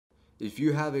If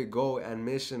you have a goal and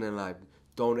mission in life,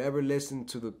 don't ever listen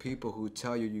to the people who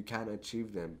tell you you can't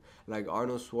achieve them. Like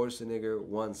Arnold Schwarzenegger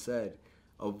once said,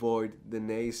 avoid the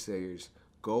naysayers.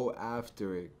 Go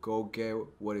after it. Go get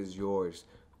what is yours.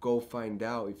 Go find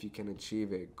out if you can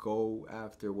achieve it. Go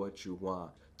after what you want.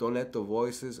 Don't let the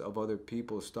voices of other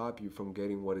people stop you from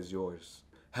getting what is yours.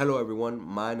 Hello everyone,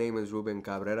 my name is Ruben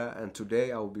Cabrera and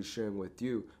today I will be sharing with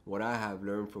you what I have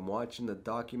learned from watching the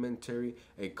documentary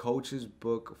A Coach's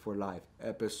Book for Life,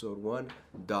 Episode 1,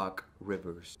 Doc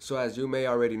Rivers. So as you may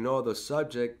already know the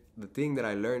subject, or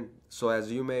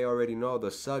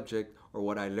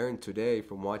what I learned today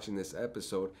from watching this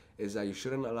episode is that you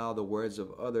shouldn't allow the words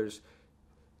of others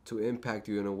to impact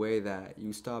you in a way that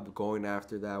you stop going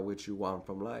after that which you want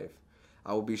from life.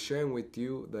 I will be sharing with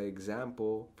you the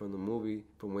example from the movie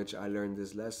from which I learned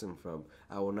this lesson from.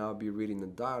 I will now be reading the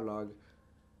dialogue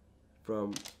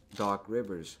from Doc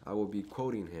Rivers. I will be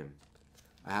quoting him.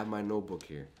 I have my notebook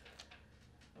here.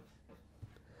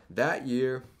 That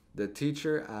year, the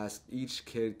teacher asked each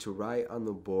kid to write on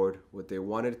the board what they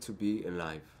wanted to be in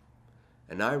life.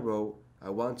 And I wrote, I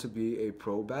want to be a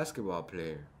pro basketball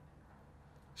player.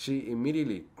 She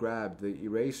immediately grabbed the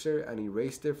eraser and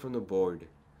erased it from the board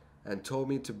and told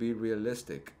me to be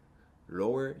realistic.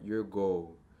 Lower your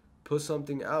goal. Put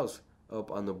something else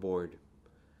up on the board.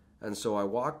 And so I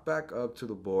walked back up to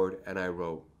the board and I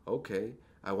wrote, okay,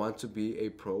 I want to be a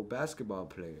pro basketball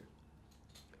player.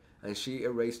 And she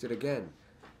erased it again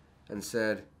and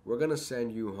said, we're going to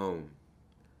send you home.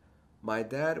 My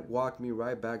dad walked me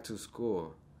right back to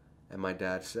school. And my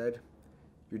dad said,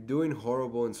 you're doing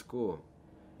horrible in school.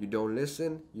 You don't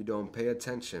listen, you don't pay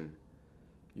attention.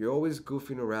 You're always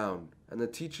goofing around, and the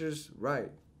teacher's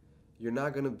right. You're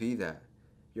not going to be that.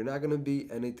 You're not going to be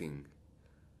anything.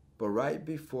 But right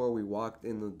before we walked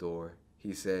in the door,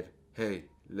 he said, hey,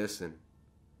 listen.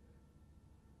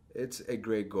 It's a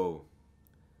great goal.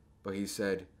 But he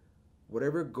said,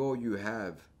 whatever goal you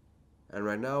have, and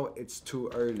right now it's too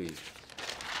early.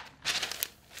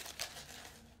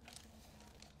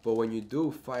 But when you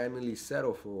do finally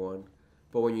settle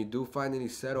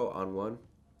on one,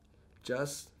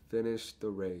 just finish the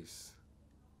race.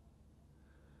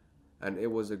 And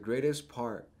it was the greatest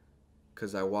part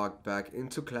because I walked back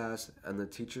into class and the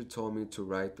teacher told me to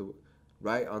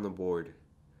write on the board.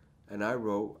 And I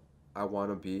wrote, I want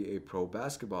to be a pro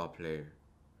basketball player.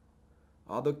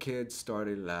 All the kids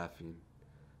started laughing.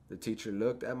 The teacher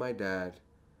looked at my dad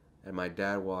and my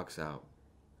dad walks out.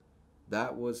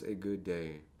 That was a good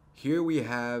day. Here we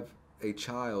have a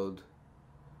child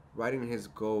writing his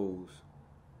goals,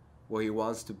 what he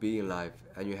wants to be in life,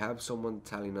 and you have someone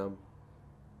telling him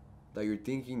that you're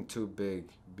thinking too big,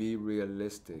 be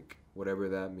realistic, whatever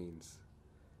that means.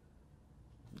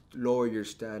 Lower your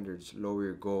standards, lower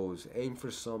your goals, aim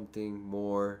for something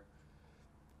more,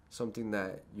 something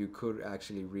that you could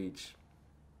actually reach.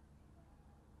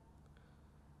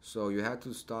 So you have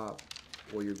to stop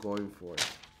what you're going for.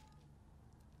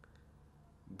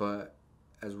 But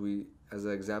as the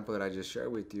example that I just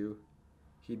shared with you,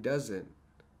 he doesn't.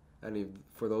 And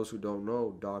for those who don't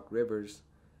know, Doc Rivers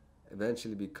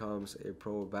eventually becomes a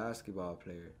pro basketball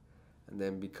player and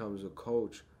then becomes a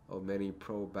coach of many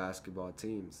pro basketball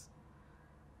teams.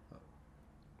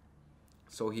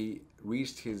 So he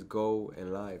reached his goal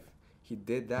in life. He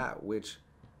did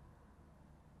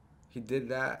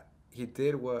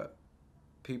what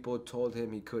people told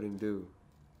him he couldn't do.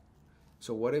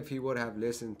 So what if he would have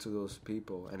listened to those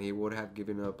people and he would have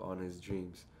given up on his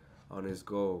dreams, on his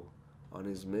goal, on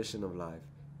his mission of life,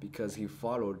 because he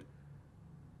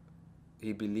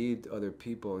believed other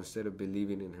people instead of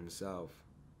believing in himself.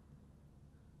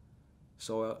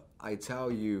 So I tell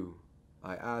you,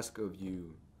 I ask of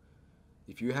you,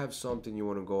 if you have something you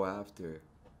want to go after,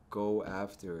 go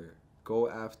after it. Go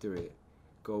after it.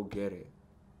 Go get it.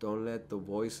 Don't let the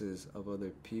voices of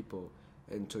other people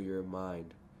enter your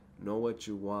mind. Know what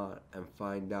you want and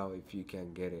find out if you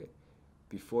can get it.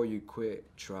 Before you quit,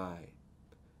 try.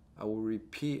 I will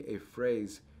repeat a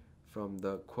phrase from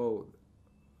the quote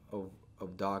of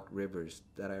Doc Rivers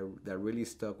that really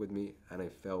stuck with me and I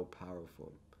felt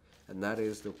powerful. And that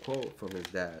is the quote from his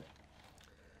dad.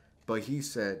 But he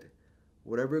said,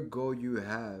 whatever goal you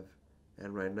have,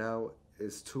 and right now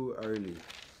it's too early.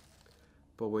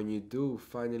 But when you do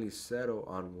finally settle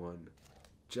on one,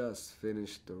 just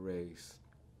finish the race.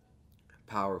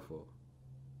 Powerful.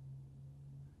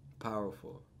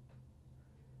 Powerful.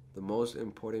 The most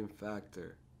important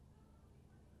factor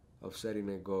of setting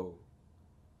a goal.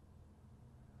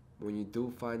 When you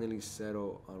do finally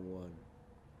settle on one,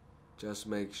 just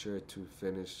make sure to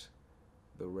finish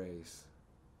the race.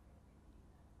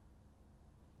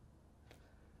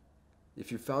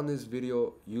 If you found this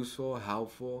video useful,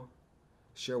 helpful,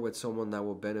 share with someone that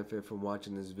will benefit from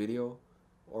watching this video,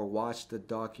 or watch the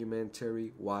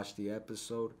documentary, watch the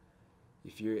episode.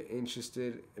 If you're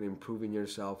interested in improving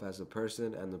yourself as a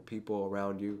person and the people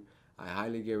around you, I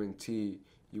highly guarantee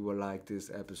you will like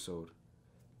this episode.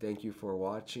 Thank you for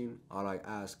watching. All I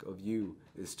ask of you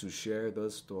is to share the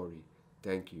story.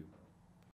 Thank you.